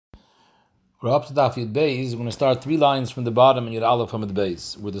We're up to Daf Yud Beis. We're going to start 3 lines from the bottom and Yud Aleph from the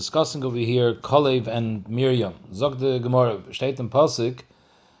base. We're discussing over here Kalev and Miriam. Zog the Gemara, steht in Pasuk,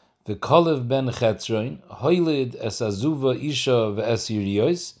 V'Kalev ben Chetzroin, Hoylid es Azuva Isha ve'es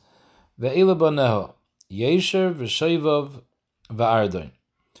Yiriyos, ve'ela baneha, Yesher v'Shoivav ve'Ardoin.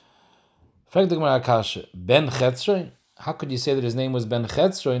 Frag the Gemara Akasha, Ben Chetzroin? How could you say that his name was Ben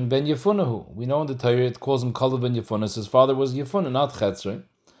Chetzroin, Ben Yefunahu? We know in the Torah it calls him Kalev ben Yefunah. His father was Yefunah, not Chetzroin.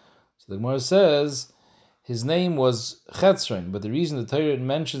 So the Gemara says his name was Chetzroin, but the reason the Torah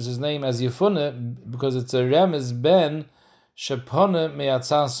mentions his name as Yefunah because it's a remez ben shepone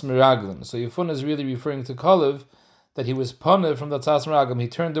me'atzas meraglim. So Yefunah is really referring to Kalev, that he was pone from the tzas meraglim. He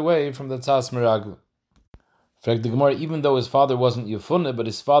turned away from the tzas meraglim. In fact, the Gemara, even though his father wasn't Yefunah, but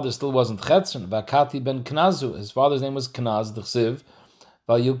his father still wasn't Chetzroin. Vakati ben Knazu, his father's name was Knaz, the Chsiv.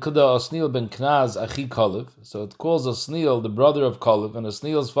 Vayilkuda Osniel ben Knaz achi Kalev. So it calls Osniel the brother of Kalev, and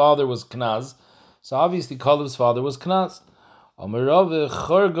Osniel's father was Knaz. So obviously Kalev's father was Knaz. Amarave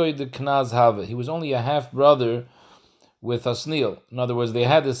Chorgoy de Knaz have. He was only a half brother with Osniel. In other words, they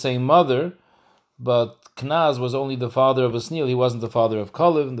had the same mother, but Knaz was only the father of Osniel. He wasn't the father of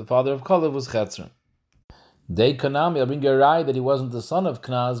Kalev, and the father of Kalev was Chetzroin. They Kanami, I'll bring you a ride that he wasn't the son of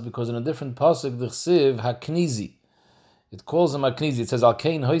Knaz, because in a different pasuk the Chsiv Haknizi. It calls him Haknizi. It says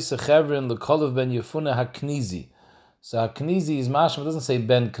Alkein Hoyse Chevrin the Kalev ben Yefunah Haknizi. So Haknizi is mashma. It doesn't say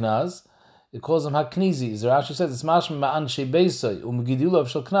Ben Knaz. It calls him Haknizi. Zerashi says it's mashma ma'an shebeisai umgidulav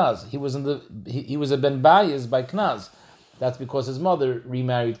shel Knaz. He was a Ben Bayis by Knaz. That's because his mother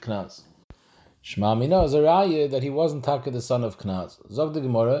remarried Knaz. Shema Mina is a raya that he wasn't Taka the son of Knaz. Zog the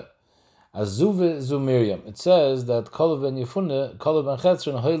Gemara. Azuve zu Miriam. It says that Kalev ben Yefunah, Kalev ben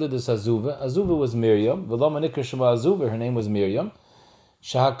Chetzroin, Hoylid is Azuve. Azuve was Miriam. V'lo manikra shema Azuve. Her name was Miriam.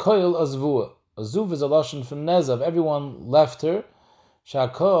 Shahakoil Azvua. Azuve is a lashon from Nezav. Everyone left her.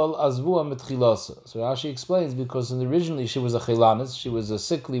 Shahakoil Azvua mitchilasa. So Rashi explains because originally she was a chilanis, she was a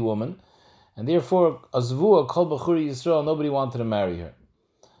sickly woman, and therefore Azvua Kol Bachuri Yisrael, nobody wanted to marry her.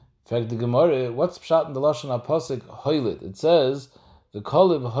 In fact, the Gemara, what's pshat in the lashon apasik Hoylid? It says the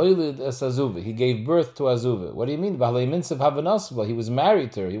Kalev Hoylid es Azuva. He gave birth to Azuva. What do you mean? He was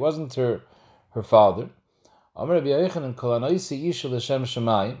married to her. He wasn't her father. And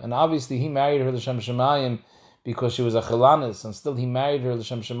obviously he married her l'shem shemayim because she was a chilanis, and still he married her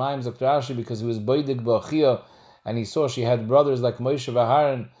l'shem shemayim Zakrashi because he was boidig ba'achia, and he saw she had brothers like Moshe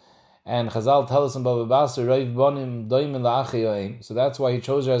v'Haron, and Chazal tell us in Bava Basra, Reiv bonim doimin la'achiyahim. So that's why he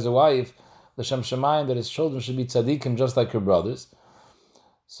chose her as a wife l'shem shemayim, that his children should be tzaddikim just like her brothers.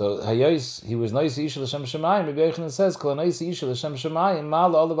 So Hayos, he was nice Isha L'Shem Shemayim. Rabbi Yochanan says, Kol nice Isha L'Shem Shemayim,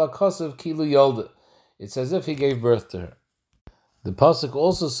 Mal Olav HaKosav Kilu Yolda. It's as if he gave birth to her. The pasuk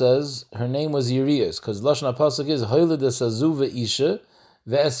also says her name was Yiriyas, because Lashon HaPasuk is Hoylid es Azuva Isha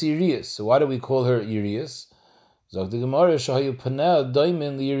ve'es Yiriyas. So why do we call her Yiriyas? Zog the Gemara, Shahayu Paneh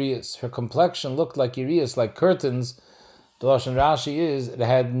Doimin Yiriyas. Her complexion looked like Yiriyas, like curtains. The Lashon Rashi is, it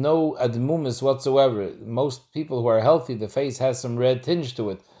had no admumis whatsoever. Most people who are healthy, the face has some red tinge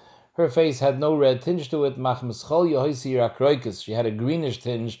to it. Her face had no red tinge to it. She had a greenish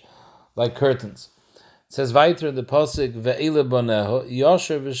tinge, like curtains. It says weiter in the pasuk, Ve'ele baneho,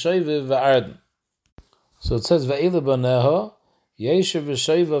 Yasher v'shoive v'arden. So it says, Ve'ele baneho, Yesher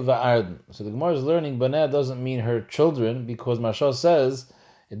v'shoive v'arden. So the Gemara is learning, Baneh doesn't mean her children, because Mashal says,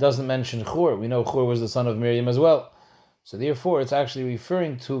 it doesn't mention Chur. We know Chur was the son of Miriam as well. So therefore, it's actually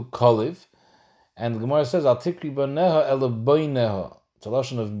referring to Kalev, and the Gemara says, "Al tikri baneha ela boineha." It's a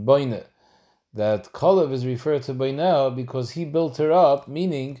lashon of boine, that Kalev is referred to boineha because he built her up,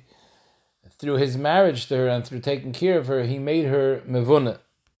 meaning through his marriage to her and through taking care of her, he made her mevunah.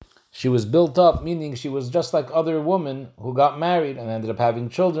 She was built up, meaning she was just like other women who got married and ended up having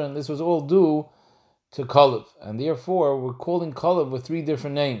children. This was all due to Kalev, and therefore we're calling Kalev with 3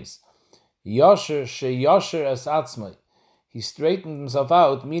 different names. Yasher sheyasher es atzmai. He straightened himself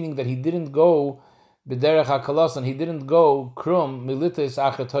out, meaning that he didn't go b'derech hakalasan, he didn't go krum milites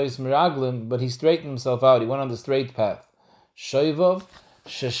achatois miraglim, but he straightened himself out. He went on the straight path. Shoivav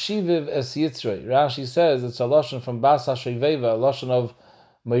sheshiviv es yitzrei. Rashi says it's a lashon from basa shoiveva, a lashon of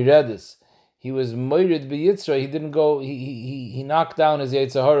moiredis. He was moired b'yitzrei. He didn't go. He knocked down his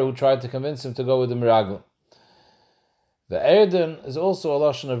Yetzer Hara who tried to convince him to go with the miraglim. The Erden is also a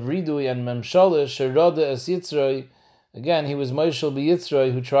lashon of ridui and memshalah sherada es yitzrei. Again, he was Moishel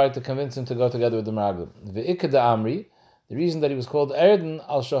B'Yitzroi who tried to convince him to go together with the Meraglim. Ve'ikad Amri, the reason that he was called Erden,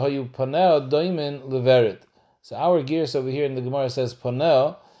 al shahayu Paneo Doimin Leveret. So our gears over here in the Gemara says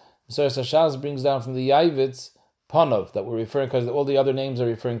Paneo. So Sashaz brings down from the Yavitz Panov, that we're referring, because all the other names are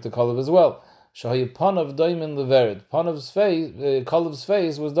referring to Kalev as well. Shahayu Panav Doimin Levered. Panav's face, Kalev's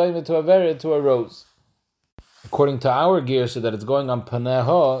face was Doimin to a Vered, to a rose. According to our gear, so that it's going on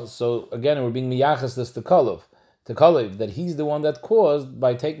Paneha, so again, we're being miyachas this to Kalev, that he's the one that caused,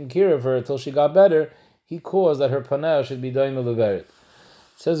 by taking care of her until she got better, he caused that her Paneha should be Doimin Levered. It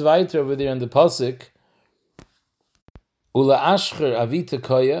says weiter over there in the Pasuk, Ula Ashcher Avita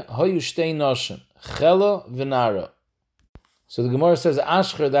Koya, Hoyu Shtei Noshim, Chela V'Nara. So the Gemara says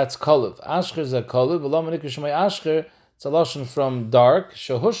Ashcher, that's Kalev. Ashcher is a Kalev. V'lo Manikra Shemay Ashcher, it's a lashon from dark.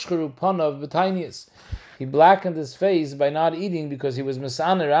 Shehushcheru Panav B'Tainius. He blackened his face by not eating because he was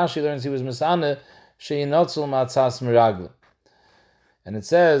Misane. Rashi learns he was Misane Sheyinotzul Matzas Miraglim. And it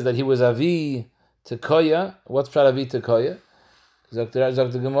says that he was Avi Tekoya. What's Prat Avi Tekoya? Zok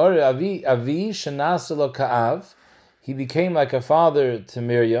the Gemara, Avi Shenaselo Ka'av. He became like a father to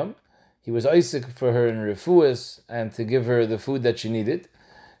Miriam. He was Isaac for her in Refuas and to give her the food that she needed.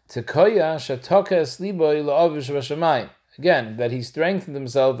 Tekoya Shatoka Esliboy La'avish Vashamayim. Again, that he strengthened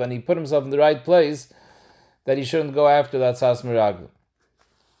himself and he put himself in the right place, that he shouldn't go after that Sas Miraglim.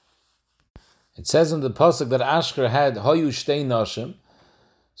 It says in the Pasuk that Ashker had Hoyu Shtei Noshim.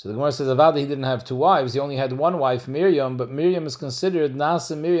 So the Gemara says about he didn't have two wives, he only had one wife, Miriam, but Miriam is considered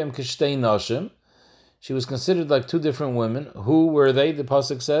Nasa Miriam Kishtei Noshim. She was considered like two different women. Who were they? The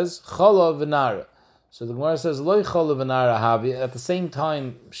Pasuk says, Chala V'Nara. So the Gemara says, Loi Chala V'Nara Havi. At the same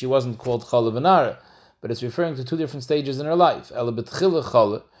time, she wasn't called Chala V'Nara, but it's referring to two different stages in her life. Ela B'Tchila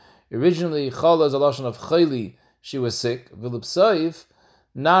Chala. Originally, Chala is a lashon of Chayli, she was sick. V'Lipsayif,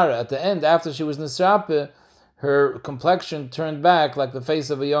 Nara. At the end, after she was Nisrape, her complexion turned back like the face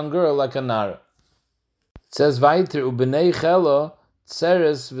of a young girl, like a Nara. It says, Vayter U'B'nei Chala,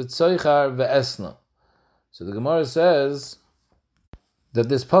 Tzeres V'Tzoichar V'Esna. So the Gemara says that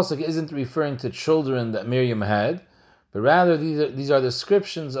this pasuk isn't referring to children that Miriam had, but rather these are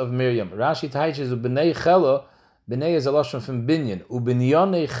descriptions of Miriam. Rashi teaches u'bnei chela, bnei is a lashon from binyan,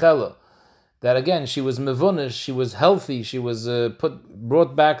 u'binyonei chela, that again she was mevunish, she was healthy, she was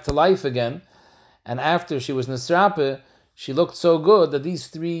brought back to life again, and after she was nisrape, she looked so good that these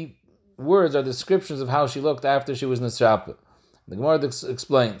three words are descriptions of how she looked after she was nisrape. The Gemara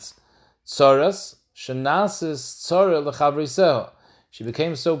explains, tzoras shenasis tzora lechavriseho. She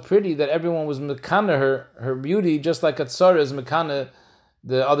became so pretty that everyone was mekana her beauty, just like a tzara is mekana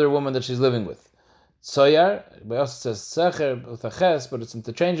the other woman that she's living with. Tzoyar, it also says secher utaches, but it's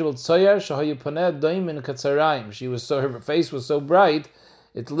interchangeable. Tzoyar shahayu paneh doimin katzarayim. Her face was so bright,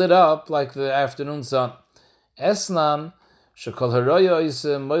 it lit up like the afternoon sun. Esnan shekol haroya is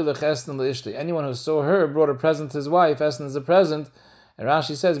moilech esnan leishti. Anyone who saw her brought a present to his wife. Esnan is a present. And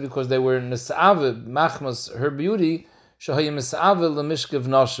Rashi says because they were nisave machmas her beauty, shahayim nisave lemishkev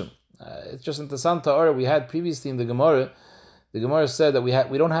noshim. It's just interesting to order we had previously in the Gemara. The Gemara said that we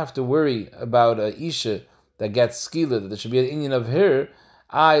don't have to worry about a isha that gets skila, that there should be an inyan of her.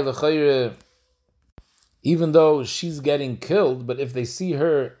 Even though she's getting killed, but if they see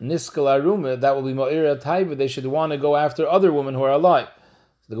her niskal aruma, that will be ma'ira taiva. They should want to go after other women who are alive.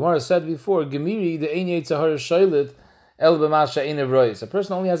 The Gemara said before, Gemiri the ein yitzahar shaylit. A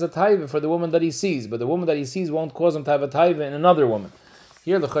person only has a taiva for the woman that he sees, but the woman that he sees won't cause him to have a taiva in another woman.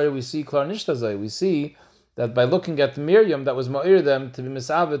 Here, we see klar nishtazai. We see that by looking at Miriam, that was ma'ir them to be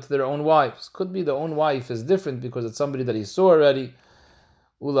misavit to their own wives. Could be the own wife is different because it's somebody that he saw already.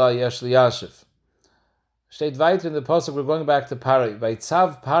 Ula yesh liyashiv. State weiter in the pasuk. We're going back to Paroi.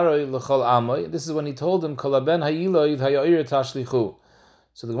 Vaitzav Paroi l'chol amoy. This is when he told him kolaben hayiloid hayoir tashlichu.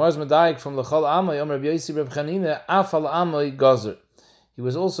 So the Gemara's medayik from L'chol Amay, Omer Rabbi Yosi Reb Chanina, Afal Amay Gozer. He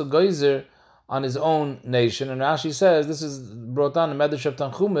was also Gozer on his own nation. And Rashi says, this is brought down in Medrash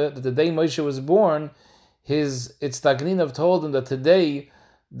Tanchume, that the day Moshe was born, his Itztagninov told him that today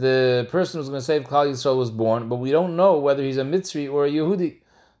the person who's going to save Klal Yisrael was born, but we don't know whether he's a Mitzri or a Yehudi.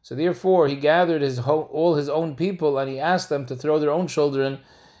 So therefore, he gathered all his own people and he asked them to throw their own children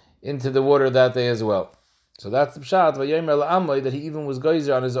into the water that day as well. So that's the pshat vayomer la'amay that he even was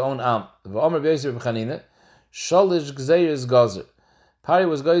geyser on his own am. V'omer b'yosef b'chanina shalish gzeiros gazer. Pari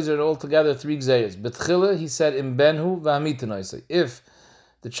was geyser altogether 3 gzeiros. Betchila he said in benhu v'hamitanoisei. If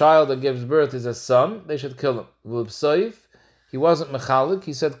the child that gives birth is a son, they should kill him. V'lipsoif he wasn't mechalik.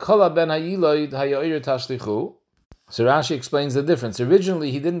 He said kol ben hayiloid hayoir tashlichu. So Rashi explains the difference. Originally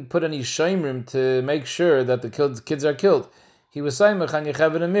he didn't put any shomrim to make sure that the kids are killed. He was saimach on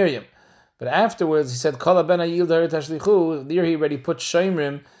Yocheved and Miriam. But afterwards, he said, Kol ben hayil d'harir tashlichu. There he already put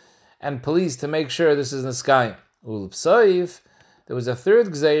shomrim and police to make sure this is Niskayim. Ulpsoif, there was a third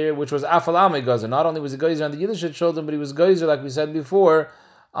gzeir, which was Afal Amay Gazer. Not only was he geyser on the Yiddish children, but he was geyser, like we said before,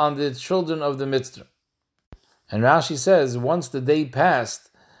 on the children of the Mitzvah. And Rashi says, once the day passed,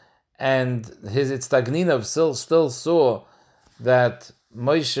 and his Itztagninav still saw that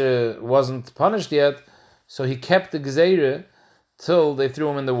Moshe wasn't punished yet, so he kept the Gzeira till they threw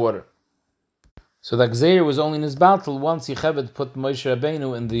him in the water. So the Gzeira was only in his battle once Yocheved put Moshe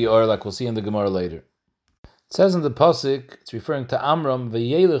Rabbeinu in the Or, like we'll see in the Gemara later. It says in the Pasuk, it's referring to Amram,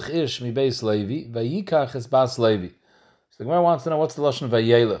 Vayelech ish mi beis Levi, Vayikach es bas Levi. So the Gemara wants to know what's the Lashon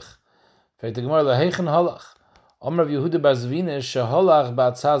Vayelech. The Gemara, Lehechen halach. Amr of Yehuda bar Zvina, sheholach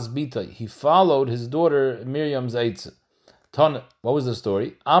ba'atzaz bitay. He followed his daughter Miriam's eitzah. Ton, what was the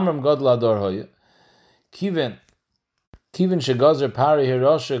story? Amram godla ador hoya. Kivin shegazer pari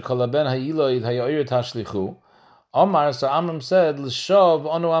hiroshe kolaben ha'iloid hayoir tashlichu. Omar, so Amram said, L'shav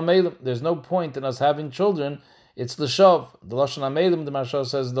anu amelim. There's no point in us having children. It's L'shav. The Lashon amelim, the Maharsha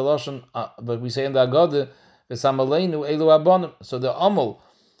says, the Lashon, but we say in the Agada, V'samaleinu elu abonim. So the Amal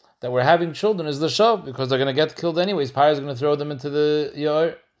that we're having children is L'shav, because they're going to get killed anyways. Pari is going to throw them into the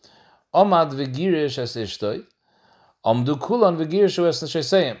Yair. Omad v'girish es ishtoi. Amdu kulan v'girishu es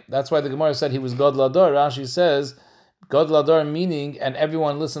nesheseyim. That's why the Gemara said he was God Lador. Rashi says, God Lador meaning, and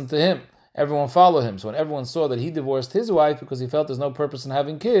everyone listened to him. Everyone followed him. So when everyone saw that he divorced his wife because he felt there's no purpose in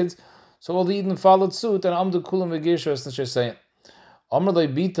having kids, so all the Eden followed suit, and Amdu kulam v'girishu es nesheseyim. Amr loy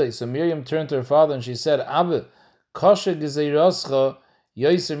bitay. So Miriam turned to her father and she said, Abba, kosher gezeirascha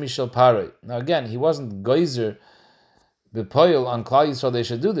yoiser mishal paroi. Now again, he wasn't geyser b'poil on Klal Yisrael they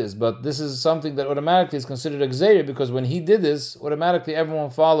should do this, but this is something that automatically is considered a gzeir, because when he did this, automatically everyone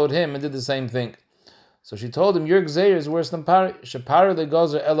followed him and did the same thing. So she told him, your gzeir is worse than pari. Shepari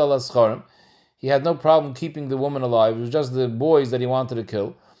legazer ela lascharim. He had no problem keeping the woman alive. It was just the boys that he wanted to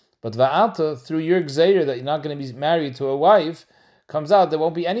kill. But va'ata, through your gzeir that you're not going to be married to a wife, comes out there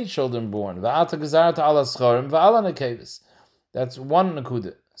won't be any children born. Va'ata gezarta ala scharim va'ala nekevis. That's one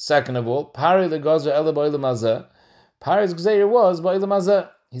nakuda. Second of all, pari legazer ela ba'ilam hazeh. Pari's gzeir was ba'ilam hazeh.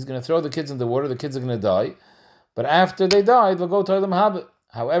 He's going to throw the kids in the water. The kids are going to die. But after they died, they'll go to ilam habit.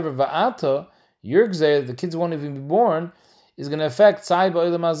 However, va'ata, your gzeir, the kids won't even be born, is going to affect Sai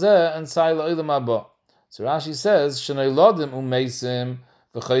ba'ilam hazeh and Sai la'ilam haba. So Rashi says, Shenay lodim umeisim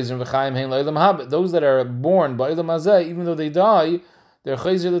v'chayzim v'chayim hein la'ilam haba. Those that are born ba'ilam hazeh, even though they die, they're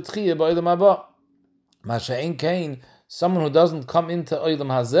chayzer l'tchiyah ba'ilam haba. Masha'en kain, someone who doesn't come into ilam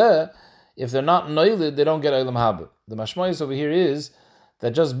hazeh, if they're not noilid, they don't get ilam haba. The mashmoyis over here is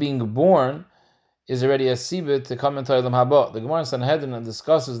that just being born is already a sibit to come into ilam haba. The Gemara in Sanhedrin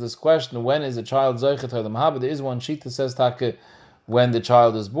discusses this question: when is a child zoichet ilam haba? There is one sheet that says taka when the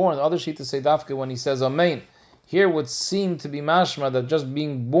child is born. The other sheet that say dafka when he says amen. Here would seem to be mashma that just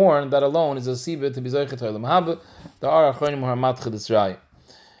being born, that alone is a sibit to be zoichet ilam haba. There are achronim who are matchid Yisrael.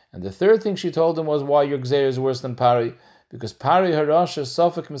 And the third thing she told him was why your gzeir is worse than pari, because pari harasha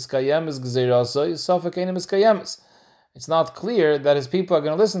sofek miskayemes gzeirasa is sofek enim miskayemes. It's not clear that his people are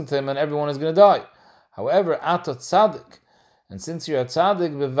going to listen to him and everyone is going to die. However, ato tzaddik, and since you're a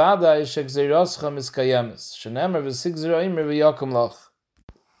tzaddik, bevada ishek gzeirascha miskayemes shenemer v'sig zeraim v'yakum lach.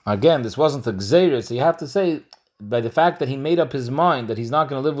 Again, this wasn't a gzeir, so you have to say by the fact that he made up his mind that he's not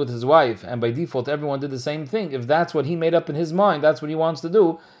going to live with his wife, and by default everyone did the same thing. If that's what he made up in his mind, that's what he wants to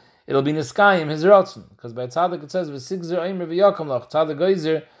do, it'll be niskayim his ratzon, because by tzaddik it says v'sig zeraim v'yakum lach, tzaddik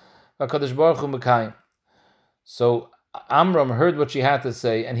geyser v'kadosh baruch hu mekayim. So Amram heard what she had to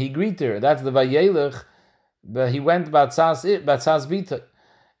say, and he agreed to her. That's the vayelech, but he went batzaz bita,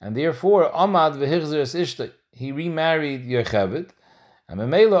 and therefore Amad v'hichzer es ishtay. He remarried Yocheved, and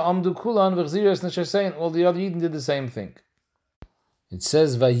Memela Amdu Kulan v'chzir es neshasein. All the other Yidden did the same thing. It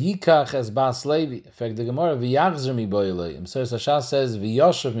says vayikach es bas Levi. In fact, the Gemara v'yachzer mi boilei. Msir Sasha says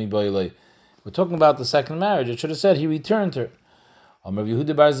v'yoshev mi boilei. We're talking about the second marriage. It should have said he returned her. Amar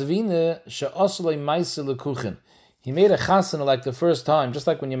Yehuda bar Zvina she'oslei ma'aseh lekuchen. He made a chasana like the first time, just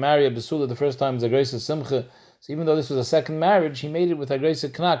like when you marry a besula, the first time is a grace simcha. So even though this was a second marriage, he made it with a grace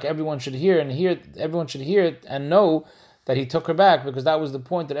knak. Everyone should hear it and know that he took her back, because that was the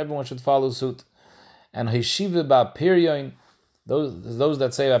point, that everyone should follow suit. And Hishiva ba'piryon, those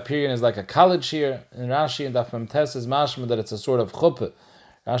that say ba'piryon is like a college here, in Rashi and Daf Memtes is mashma that it's a sort of chuppah.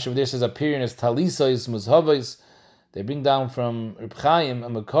 Rashi over there says ba'piryon is talisais muzhavais. They bring down from Reb Chaim a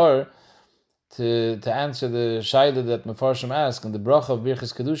makar to answer the shaila that Mefarshim ask, in the bracha of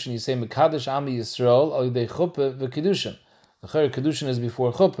Birchas Kedushin, you say Mekadesh Ami Yisrael al yidei chuppah v'kedushin. The chayr kedushin is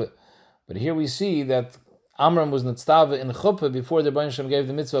before chuppah, but here we see that Amram was nitztava in chuppah before the Rebbeinu Shem gave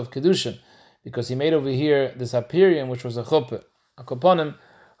the mitzvah of kedushin, because he made over here this apiryon which was a chuppah. Akoponim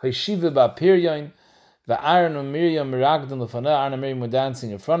Hayshiva ba'apiryon va'Aaron and Miriam miragdon lefanah. Aaron and Miriam were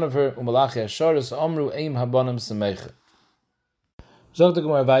dancing in front of her. Umalachi Hasharis Omru Eim Habonim Semecha.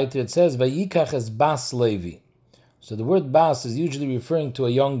 It says, Vayikach es bas Levi. So the word bas is usually referring to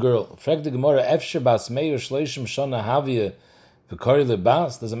a young girl. Frag the Gemara, Efsher bas meir shleishim shana havia v'kari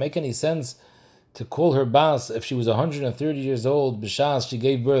bas. Does it make any sense to call her bas if she was 130 years old? B'shas she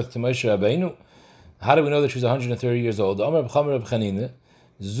gave birth to Moshe Rabbeinu. How do we know that she was 130 years old? Amar b'chamer b'chanine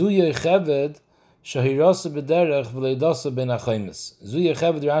zu yecheved shahirasa b'derech v'leidasa ben achaymis. Zu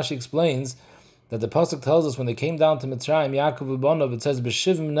yecheved, Rashi explains that the pasuk tells us when they came down to Mitzrayim, Yaakov v'banav, it says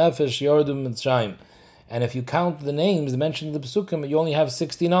b'shivim nefesh yordu Mitzrayim. And if you count the names mentioned in the Pesukim, you only have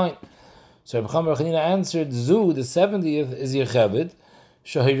 69. So Rabbi Chamer Chanina answered, Zu, the 70th, is Yecheved,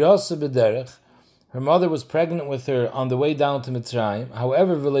 Shahirasa b'derech. Her mother was pregnant with her on the way down to Mitzrayim.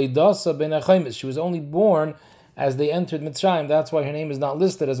 However, V'leidasa ben achaymis, she was only born as they entered Mitzrayim. That's why her name is not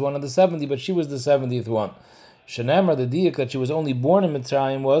listed as one of the 70, but she was the 70th one. Shenemar, the diak that she was only born in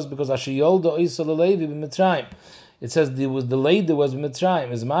Mitzrayim was because Asher Yolda Isa Lelevi b'Mitzrayim. It says the Leida was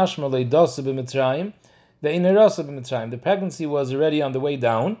b'Mitzrayim. Is mashma Leidasa b'Mitzrayim. The pregnancy was already on the way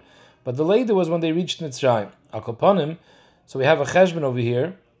down, but the later was when they reached Mitzrayim. Akoponim, so we have a cheshbon over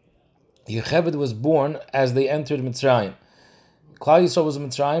here. Yecheved was born as they entered Mitzrayim. Klal Yisrael was in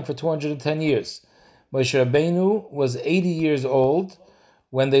Mitzrayim for 210 years. Moshe Rabbeinu was 80 years old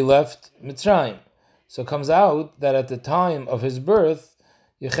when they left Mitzrayim. So it comes out that at the time of his birth,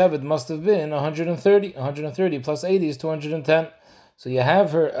 Yecheved must have been 130. 130 plus 80 is 210. So you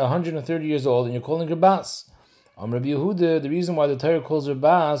have her 130 years old, and you're calling her Bas. Rabbi Yehuda, the reason why the Torah calls her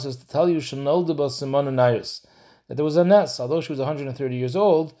Bas is to tell you that there was a nes. Although she was 130 years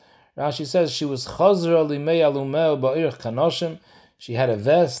old, Rashi says she was Chazra limei alumel ba'irch kanoshim. She had a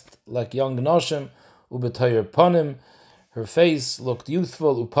vest like young noshim, ubetoyer ponim. Her face looked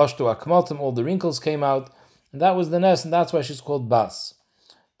youthful, upashtu akmatim. All the wrinkles came out, and that was the nes, and that's why she's called Bas.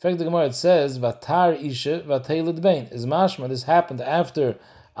 In fact, the Gemara, it says, Vatar Isha Vatelid Bain. Is mashma, this happened after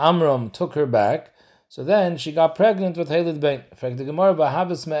Amram took her back, so then she got pregnant with Halid Bain. In fact, the Gemara,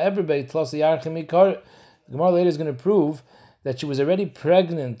 Vahabas Me'eberbeit Tlos Yarchim Ikar. The Gemara later is going to prove that she was already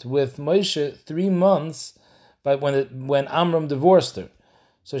pregnant with Moshe 3 months when Amram divorced her.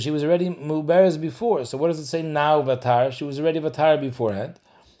 So she was already Muberes before. So what does it say now, Vatar? She was already Vatar beforehand.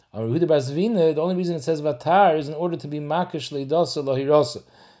 The only reason it says Vatar is in order to be Makish Leidasa Lahirasa.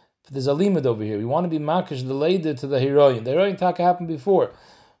 There's a limit over here. We want to be makish the lady to the heroine. The heroine taka happened before,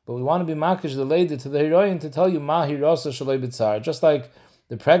 but we want to be makish the lady to the heroine to tell you ma hirasa shalei b'tzar. Just like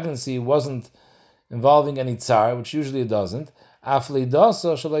the pregnancy wasn't involving any tsar, which usually it doesn't. Af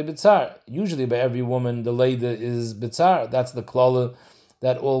leidasa shalei b'tzar. Usually by every woman the lady is b'tzar. That's the klala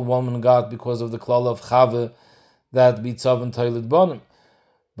that all women got because of the klala of chava that bitzav and toilet bonim.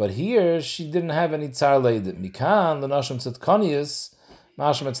 But here she didn't have any tsar lady. Mikan l'nashim tzedkanias.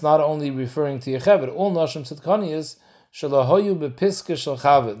 Mashma, it's not only referring to Yecheved. All Nashim Tzedkaniyas shalahoyu bepiska shel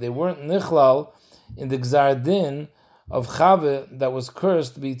Chave. They weren't nichlal in the gzar din of Chave that was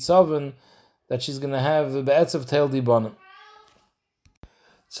cursed to be tzaven that she's going to have the be'etzav tel dibanim. It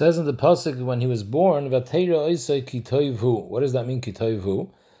says in the pasuk when he was born, Vateira oisai ki toivhu. What does that mean, ki toivhu?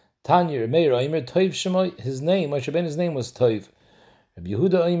 Tanya Meir Oimer Toiv Shemoy. His name, Moshe Rabbeinu's name was Toiv. Rabbi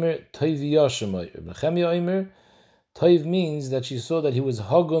Yehuda Oimer Toiviyah Shemoy. Rabbi Nechemia Oimer. Toiv means that she saw that he was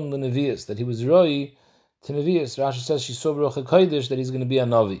Hagun l'Nevius, that he was Roi to Nevius. Rashi says she saw Baruch HaKodesh that he's going to be a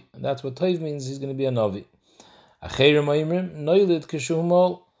Navi. And that's what Toiv means, he's going to be a Navi. Acherim Oimrim, Noilid Keshuh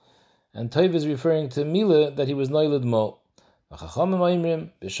Mol. And Toiv is referring to Mila, that he was Noilid Mol. Achachamim Oimrim,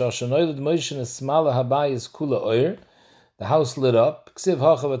 B'shasha Noilid Moshe Nesmala Habayis Kula Oir. The house lit up. Ksiv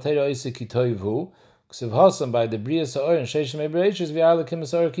Hacha V'teira Oisei Ki Toiv Hu. Ksiv Hasam by the Bria Sa'or and Sheishem Ebreishes V'yar Lekim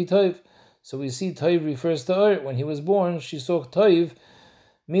Sa'or Ki Toiv. So we see Toiv refers to Oir. When he was born, she saw Toiv,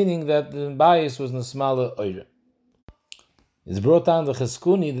 meaning that the bias was Nesmala Oir. It's brought down the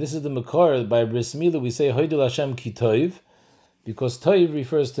Cheskuni. This is the Makor by Bris Mila. We say Hoidul Hashem Ki Toiv, because Toiv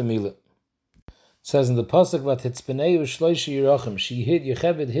refers to Mila. It says in the pasuk Vatitzpeneu Shloishi Yerachim. She hid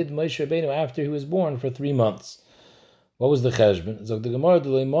Yecheved hid Moshe Rabbeinu after he was born for 3 months. What was the cheshbon? Zog the Gemara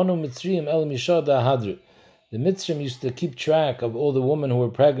D'Leimonu Mitzrayim El Mishad Hadru. The Mitzrayim used to keep track of all the women who were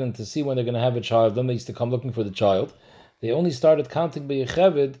pregnant to see when they're going to have a child. Then they used to come looking for the child. They only started counting by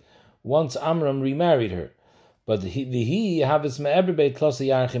Yecheved once Amram remarried her. But she was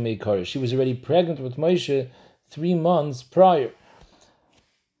already pregnant with Moshe 3 months prior.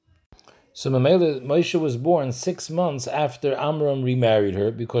 So Moshe was born 6 months after Amram remarried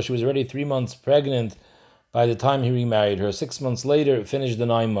her, because she was already 3 months pregnant by the time he remarried her. 6 months later, finished the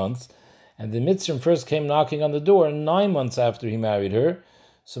 9 months. And the Mitzrayim first came knocking on the door 9 months after he married her.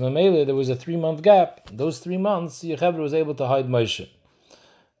 So Mamela, there was a 3-month gap. Those 3 months, Yecheved was able to hide Moshe. It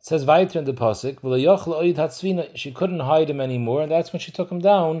says weiter in the pasuk, she couldn't hide him anymore, and that's when she took him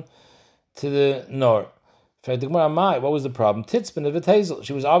down to the Nor. What was the problem? Titzben v'tezel.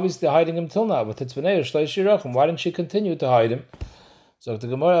 She was obviously hiding him till now. But Titzbenei shleish yirachim. Why didn't she continue to hide him? So the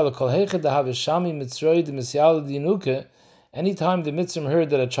Gemara, anytime the Mitzrim heard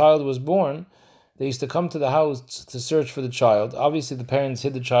that a child was born, they used to come to the house to search for the child. Obviously, the parents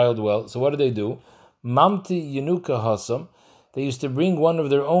hid the child well. So what did they do? Mamti Yenuka Hasam. They used to bring one of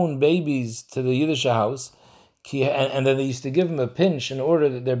their own babies to the Yiddish house, and then they used to give him a pinch in order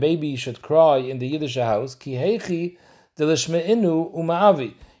that their baby should cry in the Yiddish house. Ki delishmeinu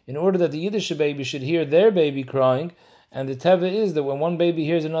umaavi. In order that the Yiddish baby should hear their baby crying. And the teva is that when one baby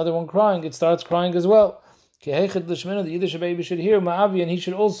hears another one crying, it starts crying as well. The Yiddish baby should hear Ma'avi, and he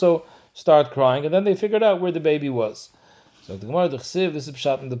should also start crying. And then they figured out where the baby was. So the Gemara D'chsiv, this is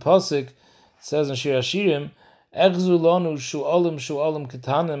pshat in the pasuk. It says in Shir Hashirim, "Echzu lanu shu'alim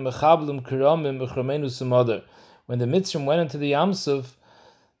ketanim mechablim kiramim b'chromenu samader." When the Mitzrim went into the Yamsuf,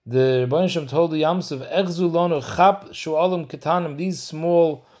 the Rebbeinu Shem told the Yamsuf, "Echzu lanu chap shu'alim ketanim." These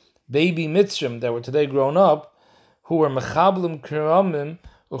small baby Mitzrim that were today grown up, who were mechablim kiramim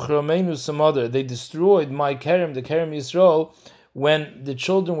uchromenu samader. They destroyed my kerem, the kerem Yisrael, when the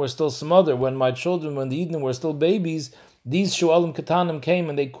children were still samader. When the Yidden were still babies, these shu'alim ketanim came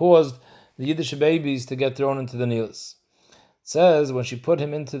and they caused the Yiddish babies to get thrown into the Nilas. It says when she put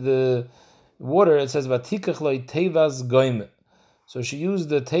him into the water, it says vatikach loy tevas goyme. So she used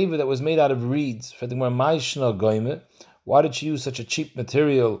the teva that was made out of reeds. For the ma'ishna goyme. Why did she use such a cheap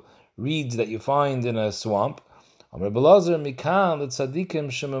material, reeds that you find in a swamp? She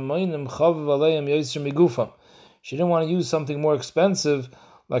didn't want to use something more expensive,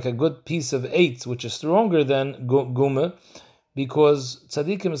 like a good piece of eitz, which is stronger than gume, because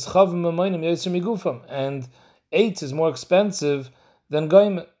tzadikim is chav mamaynim yoyser migufam, and eitz is more expensive than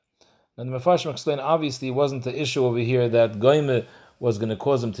goyme. And the Mefarshim explain, obviously, it wasn't the issue over here that goyme was going to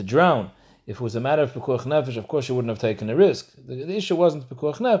cause him to drown. If it was a matter of pekuach nefesh, of course, she wouldn't have taken a risk. The issue wasn't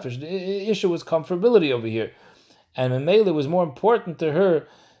pekuach nefesh. The issue was comfortability over here. And Memele was more important to her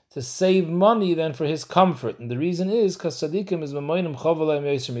to save money than for his comfort. And the reason is because tzadikim is memoinim chavalayim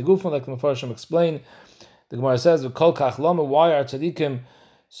yoyser migufan, like the Mefarshim explain. The Gemara says, "V'kol kach lama." Why are tzadikim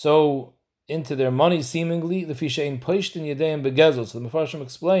so into their money seemingly? The fishein poishtin yadeim begezel. So the Mefarshim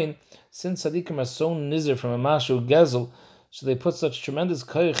explain, since tzadikim are so nizer from a mashu gezel, so they put such tremendous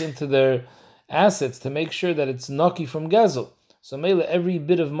koich into their assets to make sure that it's naki from gezel. So Mele, every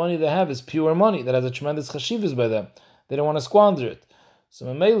bit of money they have is pure money that has a tremendous chashivas by them. They don't want to squander it.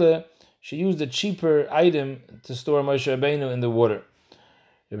 So Mele, she used a cheaper item to store Moshe Rabbeinu in the water.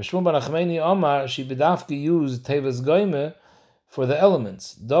 Rabbi Shmuel ben Achmeni Omar, she bedafki used tevas goyme for the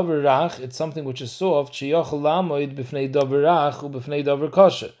elements. Dover rach, it's something which is soft. Sheyochel lamoid b'fnei dover rach u b'fnei dover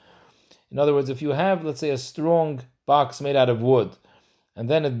kosher. In other words, if you have, let's say, a strong box made out of wood, and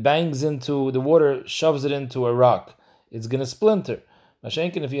then it bangs into the water, shoves it into a rock, it's going to splinter.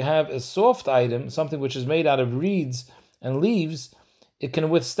 Mashenkin, if you have a soft item, something which is made out of reeds and leaves, it can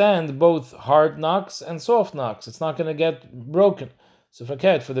withstand both hard knocks and soft knocks. It's not going to get broken. So for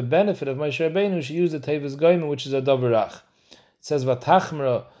the benefit of Moshe Rabbeinu, she used the tevas goyim, which is a davarach. It says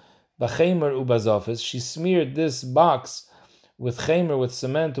vatachmra b'chemer ubazofis. She smeared this box with chemer, with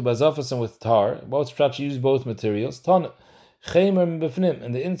cement, ubazofis, and with tar. Both she used both materials. Ton chemer b'fnim.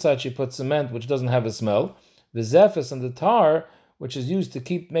 In the inside, she put cement, which doesn't have a smell. The zephis and the tar, which is used to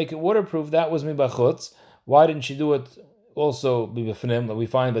make it waterproof, that was mibachutz. Why didn't she do it also b'befnim, like we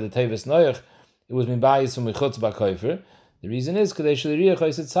find by the Tevis Noach? It was mibayis from michutz b'koifer. The reason is because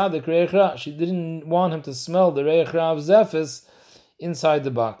she didn't want him to smell the reich ra of zephis inside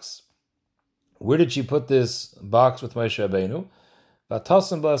the box. Where did she put this box with Moshe Rabbeinu?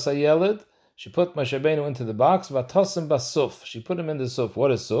 Vatosim b'asayeled. She put Moshe Rabbeinu into the box. Vatosim b'suf. She put him in the suf.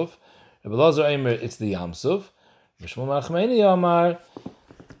 What is suf? Rabbi Lazar Eimer, it's the Yamsuf. Rishmon Machmeni Amar,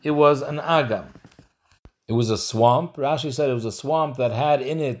 it was an agam. It was a swamp. Rashi said it was a swamp that had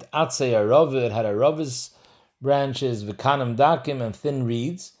in it atzei arava. It had aravis branches, v'kanam dakim, and thin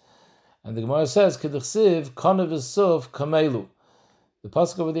reeds. And the Gemara says, "Kedachsiv kana v'suf kamelu." The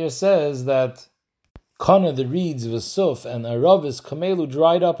pasuk over there says that kana, the reeds, v'suf, and aravis kamelu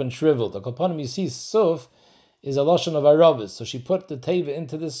dried up and shriveled. The Kalpanim, you see, suf is a lashon of aravis. So she put the teva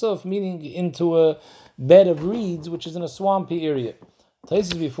into the suf, meaning into a bed of reeds, which is in a swampy area.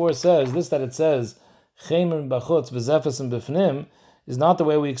 Taisus before says this, that it says chemer b'chutz v'zefes and b'fnim, is not the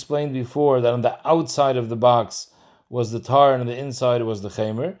way we explained before, that on the outside of the box was the tar and on the inside was the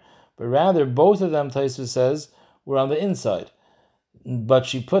chemer, but rather both of them, Taisus says, were on the inside. But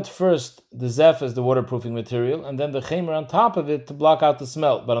she put first the zeph, the waterproofing material, and then the chemer on top of it to block out the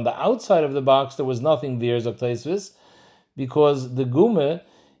smell. But on the outside of the box, there was nothing there, Zok Taisvis, because the gume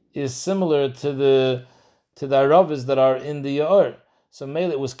is similar to the to the Aravis that are in the Yair. So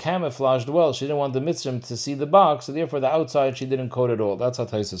Mele, it was camouflaged well. She didn't want the Mitzrim to see the box, so therefore the outside she didn't coat it all. That's how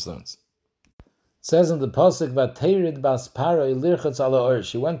Taisus learns. It says in the Pasuk, Vateirid bas Parai lirchatz ala Or.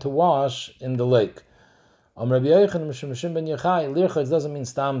 She went to wash in the lake. Rabbi Yochanan Mishum ben Yochai, lirchatz doesn't mean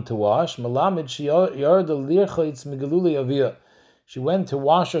stam to wash. Malamid she yarda lirchatz migaluli aviyah. She went to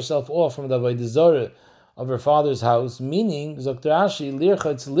wash herself off from the Avodah Zarah of her father's house, meaning, Zok Rashi,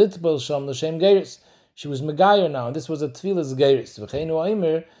 lirchatz litbel sham l'shem geiris. She was Megayer now, and this was a Tfilas Geiris. V'cheinu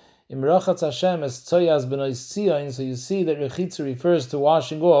Oimer, im rachatz Hashem es tzoyas b'nois tzion, so you see that Rechitza refers to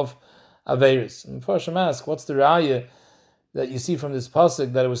washing off Averis. And Mepharshim ask, what's the raya that you see from this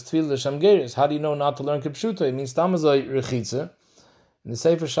pasuk that it was Tfilas Shem Geiris? How do you know not to learn Kipshuta? It means Tamazai Rechitza. And the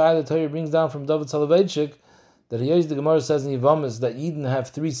Sefer Shai, the Torah brings down from David Soloveitchik that the Gemara says in Yivamis that Yidden have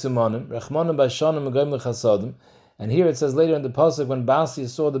three Simanim, Rachmanim Baishanim Megoyim Lechasadim. And here it says later in the pasuk when Basia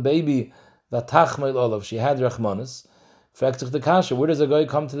saw the baby, Vatachmel Olav, she had Rachmanis. Fragt the Kasha, where does a guy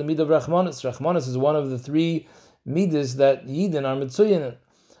come to the Midah of Rachmanis? Rachmanis is one of the three Midas that Yidden are Mitzuyin in.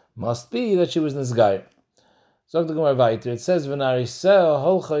 Must be that she was Nizgair. Zog the Gemara weiter. It says, V'nariseh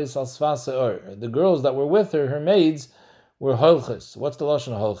holchais al sfasa or. The girls that were with her, her maids, were holchis. What's the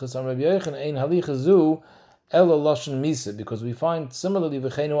Lashon holchis? Am Rabbi Yochanan ein halichazu elo Lashon misa. Because we find similarly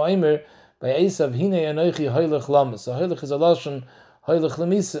V'cheinu Aimer by Esav hine anoichi hoilech lamas. So hoilech is a Lashon hoilech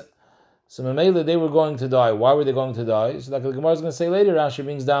lemisa. So Mamela, they were going to die. Why were they going to die? So like the Gemara is going to say later, Rashi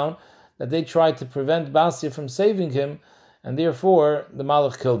brings down that they tried to prevent Basia from saving him, and therefore the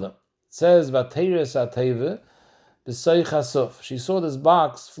Malach killed him. It says, Vateiris ateve b'soich hasuf. She saw this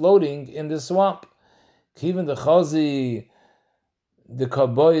box floating in the swamp. Even the Chazi, the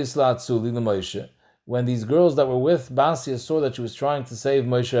Kaboyis la'atzuli l'Moshe. When these girls that were with Basia saw that she was trying to save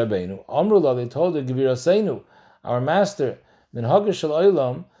Moshe Rabbeinu, Amrullah, they told her, Geviraseinu, our master, min hagesh shel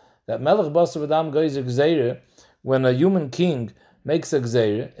olam, that Melech Basar V'Dam goes a Gzeire, when a human king makes a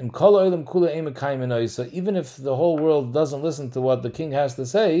Gzeire, im kol olam kula eimekayim enoisa, even if the whole world doesn't listen to what the king has to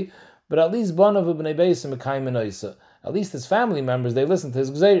say, but at least Banav B'nei Beis eimekayim enoisa, at least his family members, they listen to his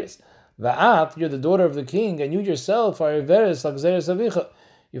Gzeiris. Va'at, you're the daughter of the king, and you yourself are Iveris like Gzeiris Avicha.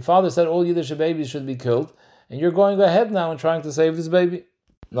 Your father said all Yiddish babies should be killed, and you're going ahead now and trying to save this baby.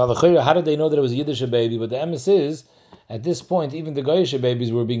 Now the Chayra, how did they know that it was a Yiddish baby? But the emes is, at this point, even the Goyish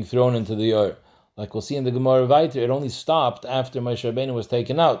babies were being thrown into the Yor. Like we'll see in the Gemara Vayter, it only stopped after Moshe Rabbeinu was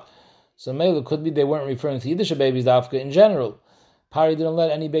taken out. So Mele could be they weren't referring to Yiddish babies, Dafka, in general. Pari didn't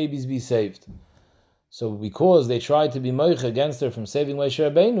let any babies be saved. So because they tried to be moich against her from saving Moshe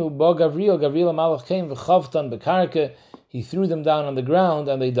Rabbeinu, Bo Gavriel Malach came, v'chavtan bekarke, he threw them down on the ground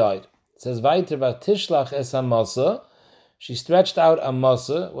and they died. It says Vayter v'tishlach es hamasa, she stretched out a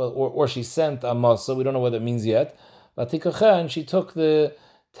masa, or she sent a masa, we don't know what that means yet, and she took the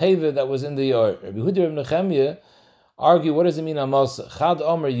teva that was in the Yor. Rabbi Huda Ibn Nechemia argue, what does it mean amasa? Chad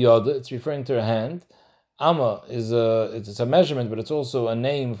Omer Yoda, it's referring to her hand. Amma is it's a measurement, but it's also a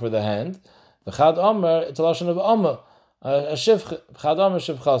name for the hand. The Chad Omer, it's a lashon of Amma, a shivch. Chad Omer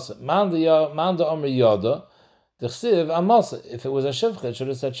shivchasa. Manda Omer Yoda. The chsiv amasa. If it was a shivch, it should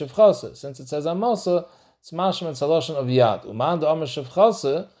have said shivchasa. Since it says amasa, it's mashman, it's a lashon of yad. Umanda Omer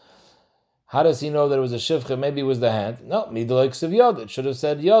shivchasa. How does he know that it was a shivcha? Maybe it was the hand. No, midoleks of yod. It should have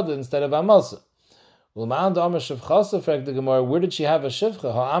said yod instead of amasa. Well, ma'an da amar shivchasa, frag the Gemara, where did she have a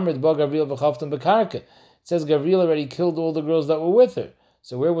shivcha? Ha amrit ba Gavriel v'chavtam bekarke. It says Gavriel already killed all the girls that were with her.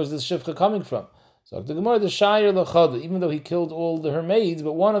 So where was this shivcha coming from? So the Gemara, the shayir l'chada, even though he killed all her maids,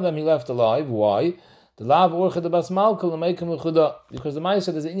 but one of them he left alive. Why? The lav orcha de bas malka l'meikim l'chuda. Because the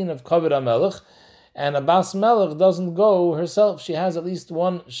Ma'aseh is an Indian of kavod hamelech, and a bas melech doesn't go herself. She has at least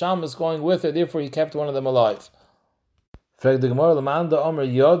one shamas going with her. Therefore, he kept one of them alive. Frag the Gemara, l'manda omer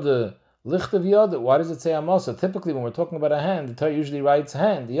yod lichtav yod. Why does it say amasa? Typically, when we're talking about a hand, the Torah usually writes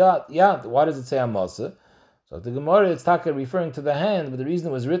hand. Yad. Why does it say amasa? So the Gemara, it's taka referring to the hand, but the reason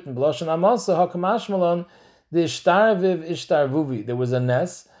it was written b'lashon amasa hakamashmalon the ishtarviv ishtarvuvi. There was a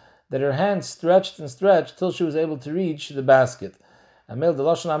ness that her hand stretched and stretched till she was able to reach the basket. And the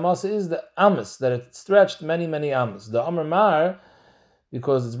lashon amasa is the amas, that it stretched many, many amas. The Amar Mar,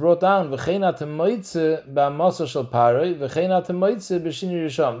 because it's brought down, v'cheina temoitze ba'amasa shel paroi, v'cheina temoitze b'shini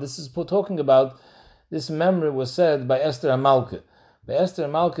risham. This is talking about, this memory was said by Esther HaMalka. By Esther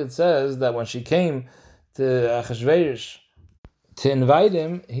HaMalka it says that when she came to Achashverosh to invite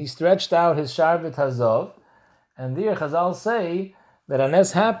him, he stretched out his sharvet hazav, and there Chazal say that a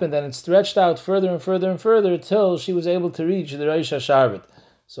nes happened and it stretched out further and further and further till she was able to reach the Rosh HaSharvet.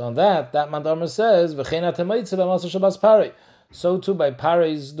 So on that Mandamar says, V'cheina temoitze b'amasa shel bas paroi. So too by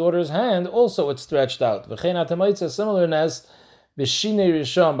Parai's daughter's hand, also it stretched out. V'cheina temoitze, similar nes, b'shinei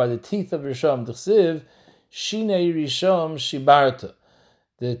risham, by the teeth of Risham, t'chsiv, Shinei Rishom Shibarta.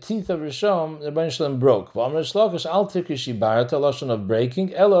 The teeth of Rishom, the Rebbeinu Shalom broke. V'amar Reish Lakish al tikri shibarta, lashon of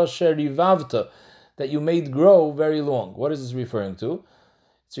breaking, elo sherivavta, that you made grow very long. What is this referring to?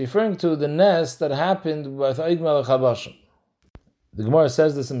 It's referring to the nest that happened with Oig Melech HaBasham. The Gemara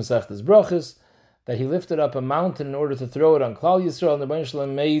says this in Masechtas Brachos, that he lifted up a mountain in order to throw it on Klal Yisrael, and the Rebbeinu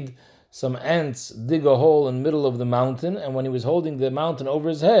Shalom made some ants dig a hole in the middle of the mountain, and when he was holding the mountain over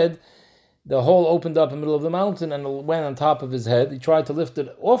his head, the hole opened up in the middle of the mountain and went on top of his head. He tried to lift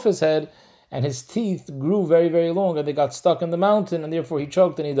it off his head, and his teeth grew very, very long, and they got stuck in the mountain, and therefore he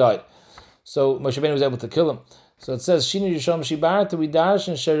choked and he died. So Moshe Rabbeinu was able to kill him. So it says, Shini Rishom Shibarta, we dash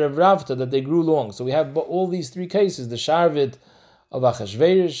and Sherev Ravta, that they grew long. So we have all these three cases, the Sharvit of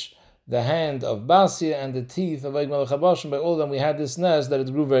Achashverosh, the hand of Basia, and the teeth of Oig Melech HaBasham. By all of them we had this nest that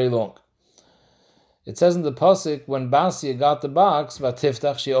it grew very long. It says in the pasuk, when Basia got the box,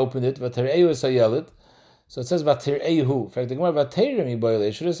 Vatiftach, she opened it, Vatereu Sayelit. So it says Vaterehu. In fact, the Gemara Vateremi Boyle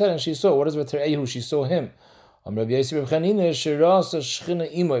should have said, and she saw. What is Vaterehu? She saw him. Rabbi Yosef Chanina Shirasa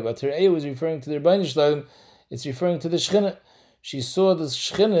Shchina Imoy. Vaterehu is referring to the Rebbeinu Shalom. It's referring to the Shchina. She saw the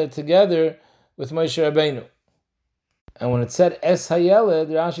Shchina together with Moshe Rabbeinu. And when it said Es Hayeled,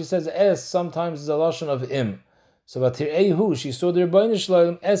 Rashi says Es sometimes is a lashon of Im. So Vaterehu, she saw the Rebbeinu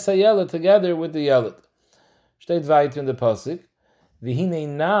Shalom Es Hayeled together with the Yeled. Steht weiter in the pasuk. V'hinei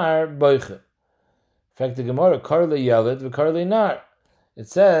nar boiche. In fact, the Gemara Karle Yeled v'Karle nar. It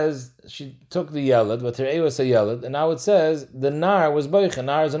says she took the Yeled, Vaterehu was a Yeled, and now it says the nar was boiche.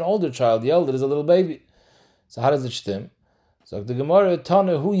 Nar is an older child. Yeled is a little baby. So how does it shtim? So the Gemara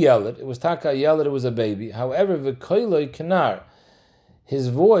Tana hu Yeled. It was Taka Yeled. It was a baby. However, v'Koiloi Kenar. His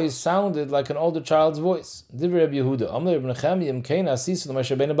voice sounded like an older child's voice. Divrei Rabbi Yehuda. Amar Ibn Nechemia Mkeina Asisu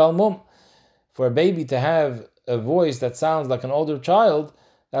L'Moshe Rabbeinu Bal Mum. For a baby to have a voice that sounds like an older child,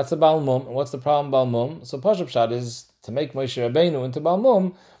 that's a Bal Mum. And what's the problem Bal Mum? So Pashup Pshat is to make Moshe Rabbeinu into Bal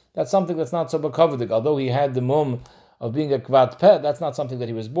Mum. That's something that's not so bakavadik. Although he had the mum of being a kvat pet, that's not something that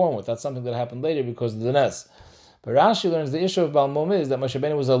he was born with. That's something that happened later because of the nes. But Rashi learns the issue of Bal Mum is that Moshe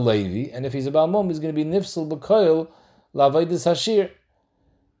Rabbeinu was a Levi, and if he's a Bal Mum, he's going to be nifsel b'koil la'avaydis hashir.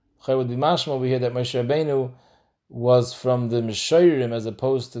 It would be mashma over here that Moshe Rabbeinu was from the Mishoyrim as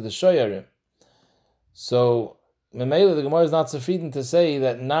opposed to the Shoyarim. So, Memela, the Gemara is not sufficient to say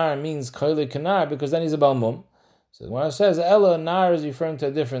that Nar means Koile Kanar because then he's a Balmum. So the Gemara says, Ella, Nar is referring to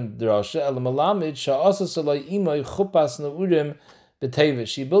a different drasha. Ella Malamid, Sha'asa Salai Imai Chupas Naurim B'Tevish.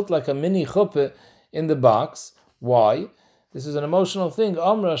 She built like a mini chuppah in the box. Why? This is an emotional thing.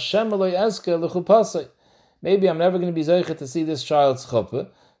 Amra Shemaloi Eske L'Chupasai. Maybe I'm never going to be zeichet to see this child's chuppah.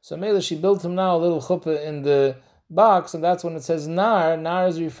 So Mela, she built him now a little chuppah in the box, and that's when it says nar. Nar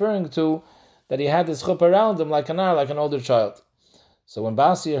is referring to that he had this chuppah around him like a nar, like an older child. So when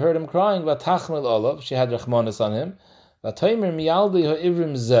Basia heard him crying, Vatachmel olav, she had rachmanis on him. Vataymer miyaldi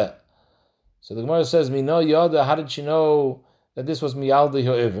ha'ivrim zeh. So the Gemara says, Mino yada, how did she know that this was miyaldi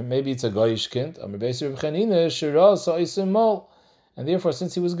ha'ivrim? Maybe it's a goyish kind. And therefore,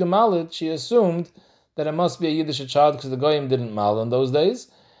 since he was gemalit, she assumed that it must be a Yiddish child because the goyim didn't mal in those days.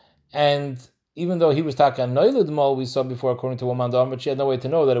 And even though he was taka noilid mol, we saw before according to Woman Dam, but she had no way to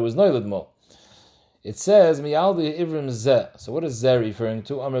know that it was noilid mol. It says miyaldi ivrim zeh. So what is zeh referring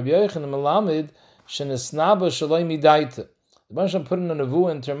to? Am Rabbi Yochanan Melamed shenesnaba shaloi midaita. The Bansham put in a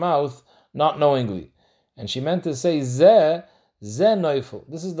nevuah into her mouth not knowingly, and she meant to say zeh neufel.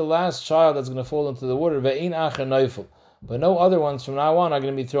 This is the last child that's going to fall into the water. Ve'in acher neufel. But no other ones from now on are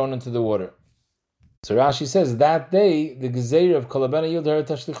going to be thrown into the water. So Rashi says that day the gezeir of kolabena yil her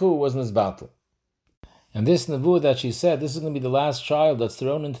tashlichu was in this battle. And this nevuah that she said, this is going to be the last child that's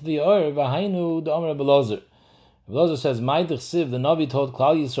thrown into the oir. V'hainu the Omer Belozer. Belozer says, "Ma'idich siv." The Navi told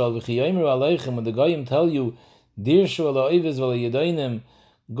Klal Yisrael, "V'chiyomer aleichem." When the goyim tell you, "Dirshu aloivis v'layedainim,"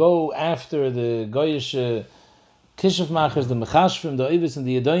 go after the goyish kishufmachers, the mechashvim, the oivis and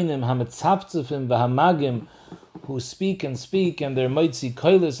the yedainim, hamitzaptzifim v'hamagim, who speak, and they're moitzi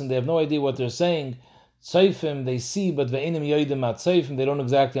koilis, and they have no idea what they're saying. Tzoifim, they see, but ve'enim yoidim at tzoifim, they don't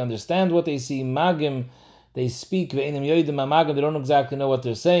exactly understand what they see. Magim, they speak, ve'enim yoidim at magim, they don't exactly know what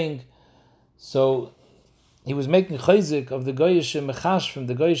they're saying. So he was making chayzik of the goyish mechashvim,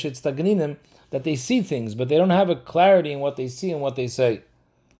 the goyish tztagninim, that they see things, but they don't have a clarity in what they see and what they say.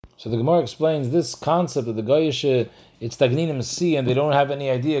 So the Gemara explains this concept of the goyish tztagninim see, and they don't have any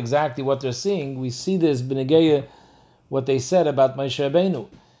idea exactly what they're seeing. We see this b'negeya what they said about Moshe Rabbeinu.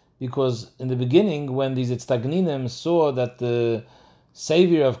 Because in the beginning, when these tztagninim saw that the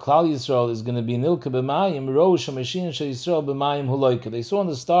savior of Klal Yisrael is going to be Nilka b'mayim, Rosh HaMashiach Yisrael b'mayim huloika. They saw in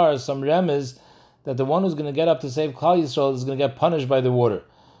the stars some remez that the one who's going to get up to save Klal Yisrael is going to get punished by the water.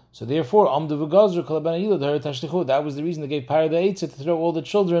 So therefore, that was the reason they gave Paro the Eitzah to throw all the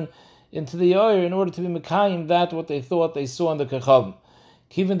children into the Yair in order to be Mekayim that what they thought they saw on the Kechavim.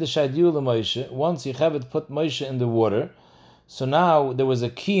 Given the Shadiu Moshe, once Yocheved put Moshe in the water, so now there was a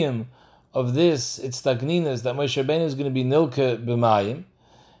kiyum of this, it's tagninas, that Moshe Rabbeinu is going to be nilke b'mayim.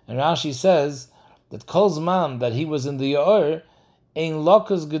 And Rashi says that Kol Zman that he was in the Yair, ein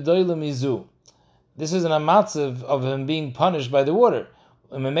lokas gedoyle mizu. This is an amatziv of him being punished by the water.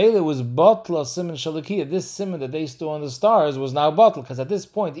 Memele was batla siman shalakia. This siman that they saw on the stars was now batla, because at this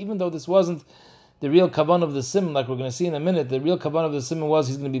point, even though this wasn't the real kavan of the siman, like we're going to see in a minute, the real kavan of the siman was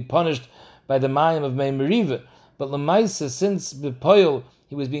he's going to be punished by the mayim of Mei Meriva. But Lamaisa, since B'Poil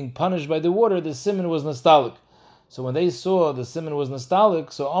he was being punished by the water, the siman was nostalgic. So when they saw the siman was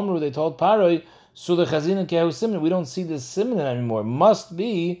nostalgic, so Amru, they told Paroi, Sula Chazina Kehu Siman, we don't see this siman anymore. Must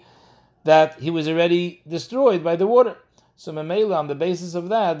be that he was already destroyed by the water. So Memela, on the basis of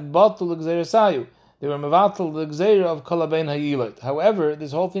that, Batul Gzeir Sayu. They were Mevatul the Gzeir of Kolabein Hayilat. However,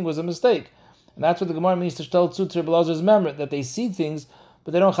 this whole thing was a mistake. And that's what the Gemara means to tell Tzutr Belazar's memory, that they see things,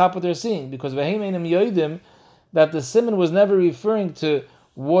 but they don't chap what they're seeing. Because Vehem Einem Yoidim, that the siman was never referring to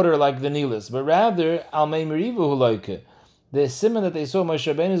water like the Nilas, but rather Al Mei Meriva Hu Loike. The siman that they saw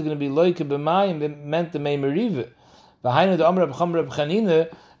Moshe Rabbeinu is going to be Loike B'Mayim meant the Mei Meriva. V'hainu the Amr B'cham Reb Chanina,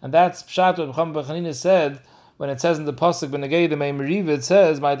 and that's Pshat what B'cham Reb Chanina said when it says in the pasuk B'negei the Mei Meriva. It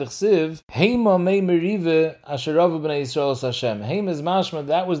says Ma'idach Siv Heima Mei Meriva Asher Ravu B'nei Yisrael Hashem. Heim is mashma.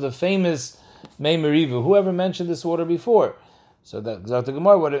 That was the famous Mei Meriva. Whoever mentioned this water before? So that Zot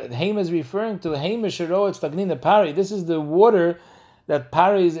Gemara, what Haim is referring to, Haim Shiro it's Tagnina Pari. This is the water that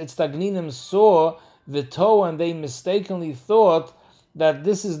Pari's it's Tagninim saw Vito, and they mistakenly thought that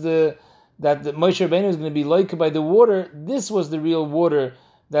this is that the Moshe Rabbeinu is going to be like by the water. This was the real water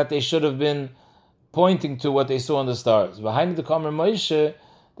that they should have been pointing to what they saw on the stars. Behind the Kamer Moshe,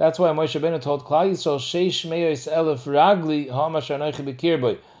 that's why Moshe Rabbeinu told Klal Yisrael Sheish Meis Elef Ragli Ha'Masher Anochi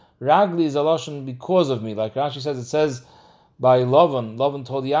B'Kirboy. Ragli is a lashon because of me, like Rashi says. It says by Lavan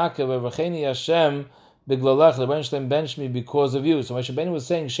told Yaakov, "V'cheni Hashem b'glalech the Shalom bench me because of you." So Moshe Rabbeinu was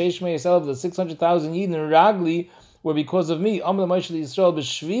saying, "Sheish me'yisrael, the 600,000 Yidden in Ragli were because of me. Amle Moshe Yisrael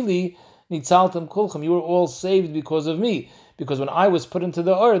b'shvili nitzaltem kulchem. You were all saved because of me. Because when I was put into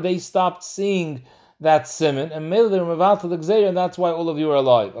the Ur, they stopped seeing that siman, and made them mevatel the gzeir, and that's why all of you are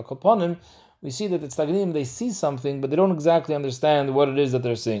alive." Upon him, we see that it's tagnim. They see something, but they don't exactly understand what it is that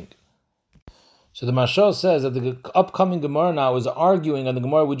they're seeing. So the Mashal says that the upcoming Gemara now is arguing on the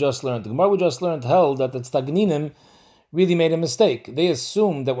Gemara we just learned. The Gemara we just learned held that the Tzagninim really made a mistake. They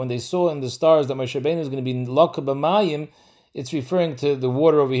assumed that when they saw in the stars that Moshe Rabbeinu is going to be Loka B'Mayim, it's referring to the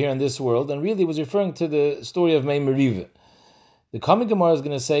water over here in this world, and really it was referring to the story of Mei Meriva. The coming Gemara is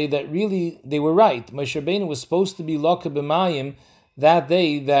going to say that really they were right. Moshe Rabbeinu was supposed to be Loka B'Mayim that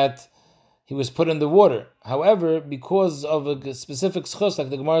day that he was put in the water. However, because of a specific schus, like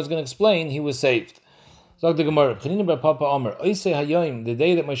the Gemara is going to explain, he was saved. So the Gemara, the day that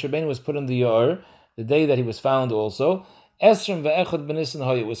Moshe Rabbeinu was put in the Yair, the day that he was found also, Esrim ve'echad b'Nisan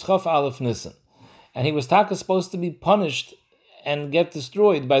hoya, was Chaf Aleph Nisan, and he was taka supposed to be punished and get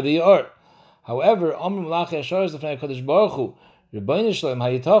destroyed by the Yair. However, Amr Malachi Ashar is the Fnei Kadosh Baruch Hu, Rebbeinu Shalom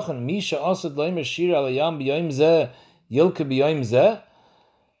Hayitachan Misha Asad Loimer Shira Alayam B'Yom Zeh Yilke B'Yom Zeh.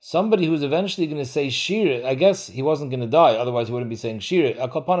 Somebody who's eventually going to say Shira, I guess he wasn't going to die, otherwise he wouldn't be saying Shira.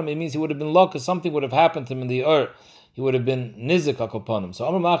 Akopanim, it means he would have been luck, because something would have happened to him in the earth. He would have been Nizik Akopanim. So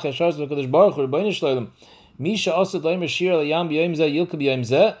Amr Malach Yashar Zakadosh Baruch Hu Rebbeinu Shalom Misha Asad Loimer Shira Alayam B'Yom Zeh Yilke B'Yom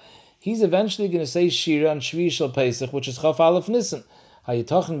Zeh. He's eventually going to say Shira on Shvi Shel Pesach, which is Chaf Aleph Nisan.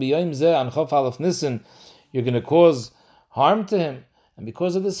 Hayitachan B'Yom Zeh on Chaf Aleph Nisan, you're going to cause harm to him, and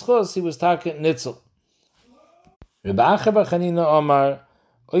because of this chus, he was taken nitzel. Rebbe Acha bar Chanina Omar,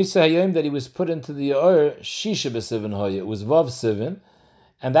 Oisa Hayom, that he was put into the Yair Shisha b'Sivan Hoya. It was Vav Sivan,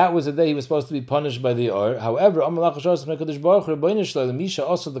 and that was the day he was supposed to be punished by the Yair. However, Amar Lachashar Sefnei Kadosh Baruch Hu Rebbeinu Shalom Misha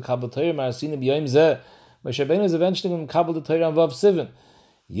also the Kabel Torah Marasina b'Yom Zeh. Moshe Rabbeinu is eventually going to Kabel the Torah on Vav Sivan.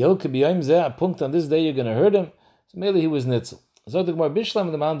 Yilke b'Yom Zeh, a punct on this day you're going to hurt him. So maybe he was nitzel. So the Gemara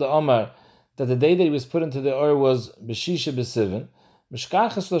Bishlam the man the Omar, that the day that he was put into the Yair was B'Shisha b'Sivan.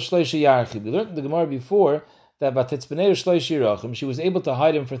 Mishkachas lo shloisha yarchi. We learned in the Gemara before that Batitzbenei shloisha yarachim, she was able to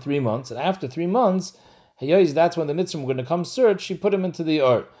hide him for 3 months, and after 3 months, that's when the mitzvah were going to come search. She put him into the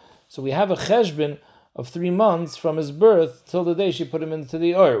Yair. So we have a cheshbon of 3 months from his birth till the day she put him into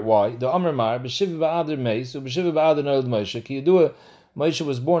the Yair. Why? The Amar Mar b'shiva ba'adar mei, so b'shiva ba'adar nold Moshe. Ki yedua, Moshe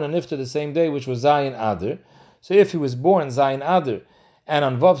was born on Nifta the same day, which was Zayin Adar. So if he was born Zayin Adar, and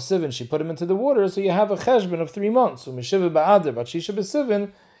on Vav Sivan she put him into the water, so you have a cheshbon of 3 months. So Meshiva Ba'adar, but Shisha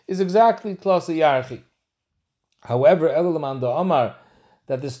B'Sivan is exactly Klasa Yarchi. However, Elulaman da Amar,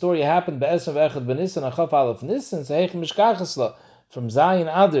 that this story happened be'esrav echad b'nisan achaf aleph nisan, so heich mishkachasla, from Zayin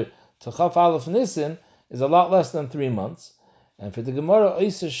Adar to Chaf Aleph Nisan is a lot less than 3 months. And for the Gemara,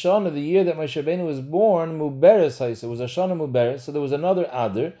 Oisa Shana, the year that Moshe Rabbeinu was born, Muberes Haisa, it was a Shana Muberes, so there was another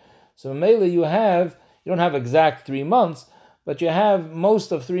Adar. So Mele you don't have exact 3 months, but you have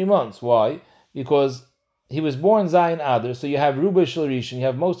most of 3 months. Why? Because he was born Zayin Adar, so you have Rubai Shel Rishon, you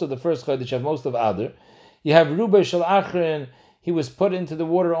have most of the first Chodesh, you have most of Adar. You have Rubai Shel Achrin, he was put into the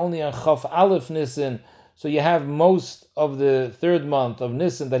water only on Chaf Aleph Nisan, so you have most of the 3rd month of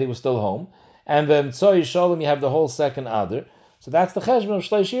Nisan that he was still home. And then Tzoi Shalom, you have the whole 2nd Adar. So that's the Cheshbon of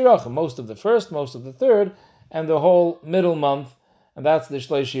Shleishi Yerachim, most of the 1st, most of the 3rd, and the whole middle month, and that's the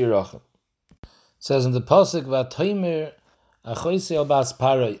Shleishi Yerachim. It says in the Pasuk, V'atoimer achoyse al bas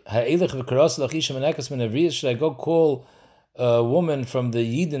paroi, ha'elech v'karos l'chisha menekas menavrias, should I go call a woman from the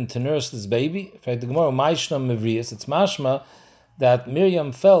Yidden to nurse this baby? In fact, the Gemara, Maishnam mevrias, it's mashma, that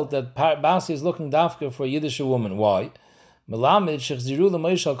Miriam felt that Basi is looking dafka for a Yiddish woman. Why? Melamed shechziru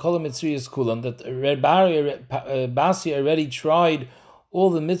l'moish al kol mitzriyas kulam, that Basi already tried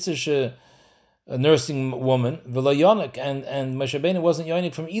all the mitzvah nursing woman, v'lo yonik, and Moshe Rabbeinu wasn't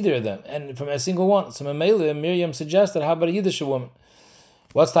yonik from either of them, and from a single one. So Miriam suggested, how about a Yiddish woman?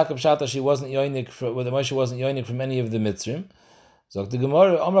 What's takab shata? She wasn't yonik, whether Moshe wasn't yonik from any of the mitzvim. So the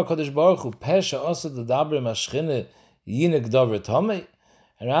Gemara, Amar Kodesh Baruch Hu, Pesha Osa the Dabre Mashchine Yinik Dover Tomei,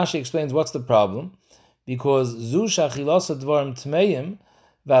 and Rashi explains what's the problem, because Zu Shachilasa Dvarim Tmeim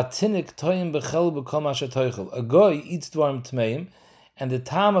Vatinik Toyim Bechel B'Kol Masha Toichel. A goy eats Dvarim Tmeim, and the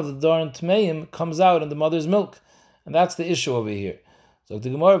time of the Dvarim Tmeim comes out in the mother's milk, and that's the issue over here. So the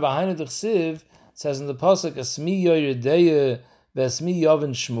Gemara V'Hainu D'Chsiv says in the pasuk, Asmi Yoyredeya V'Asmi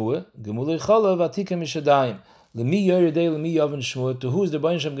Yavin Shmua Gemulei Chala Vatika Mishadayim. L'mi Yoyredeya L'mi Yavin Shmua. To who is the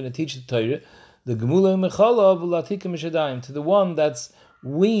Rebbeinu Shem going to teach the Torah? The Gemulei Mechala V'Latika Mishadayim, to the one that's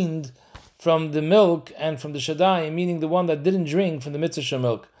weaned from the milk and from the Shadayim, meaning the one that didn't drink from the mitzvah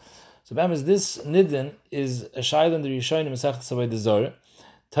milk. So this nidin is a shayla in the Rishonim Masechet Avodah Zarah.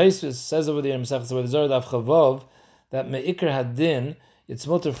 Taisvis says over there in Masechet Avodah Zarah Daf Chavav that me'ikr hadin, it's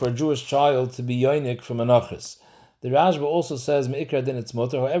mutter for a Jewish child to be yonik from anachris. The Rashba also says me'ikr hadin it's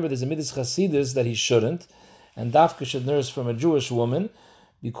mutter. However, there's a midas chasidus that he shouldn't, and Dafka should nurse from a Jewish woman,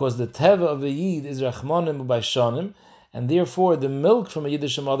 because the teva of a yid is rachmanim u'baishanim, and therefore the milk from a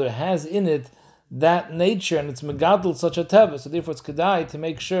Yiddish mother has in it that nature, and it's megadol such a teva. So therefore it's kedai to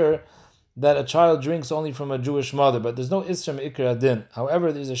make sure that a child drinks only from a Jewish mother. But there's no isra me'ikr adin.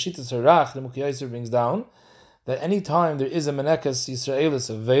 However, there's a shittas harach, the Mukhi Yisrael brings down, that any time there is a menekas Yisraelis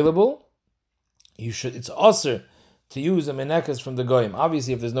available, it's aser to use a menekas from the goyim.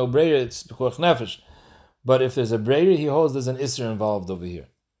 Obviously, if there's no breira, it's b'koach nefesh. But if there's a breira, he holds there's an isra involved over here.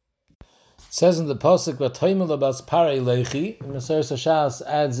 It says in the pasuk, "V'toimel abas parei leichi," and Maseres Hashas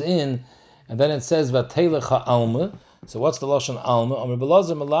adds in, and then it says "V'teilecha alma." So what's the lashon alma? Amar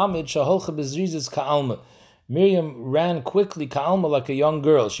Belazar Melamed shaholcha bezrizis ka'alma. Miriam ran quickly ka'alma, like a young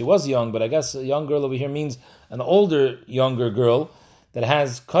girl. She was young, but I guess a young girl over here means an older, younger girl that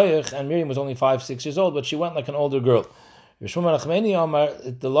has koyach, and Miriam was only 5-6 years old, but she went like an older girl. Rishmon Achmeni Amar,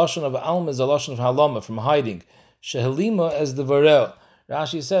 the lashon of alma is a lashon of halama, from hiding. Shehelima as the varel.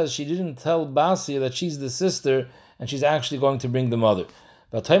 Rashi says she didn't tell Basia that she's the sister and she's actually going to bring the mother.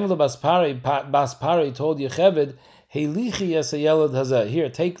 But Baspari told Yecheved, Heilichi yasayelad hazeh. Here,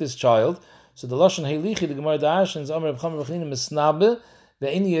 take this child. So the lashon Heilichi, the Gemara Da'ashins, Amar B'cham B'chinin Mesnabe,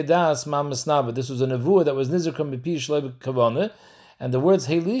 Ve'ini Yedas Ma Mesnabe. This was a nevuah that was Nizrkam B'pi Shloi B'kavane, and the words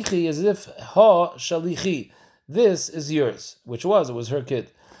Heilichi is if Ha Shalichi. This is yours, which it was her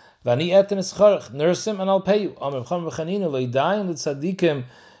kid. Vani etin escharach, nurse him and I'll pay you. Amar B'cham B'chanina Leidayin L'tzadikim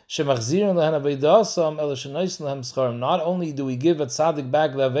Shemachzirin Lehen Aveidasam El Shenoisen Lehem Scharim. Not only do we give a tzaddik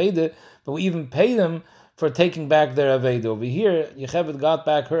back the Aveda, but we even pay them for taking back their Aveda. Over here, Yecheved got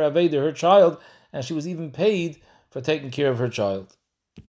back her Aveda, her child, and she was even paid for taking care of her child.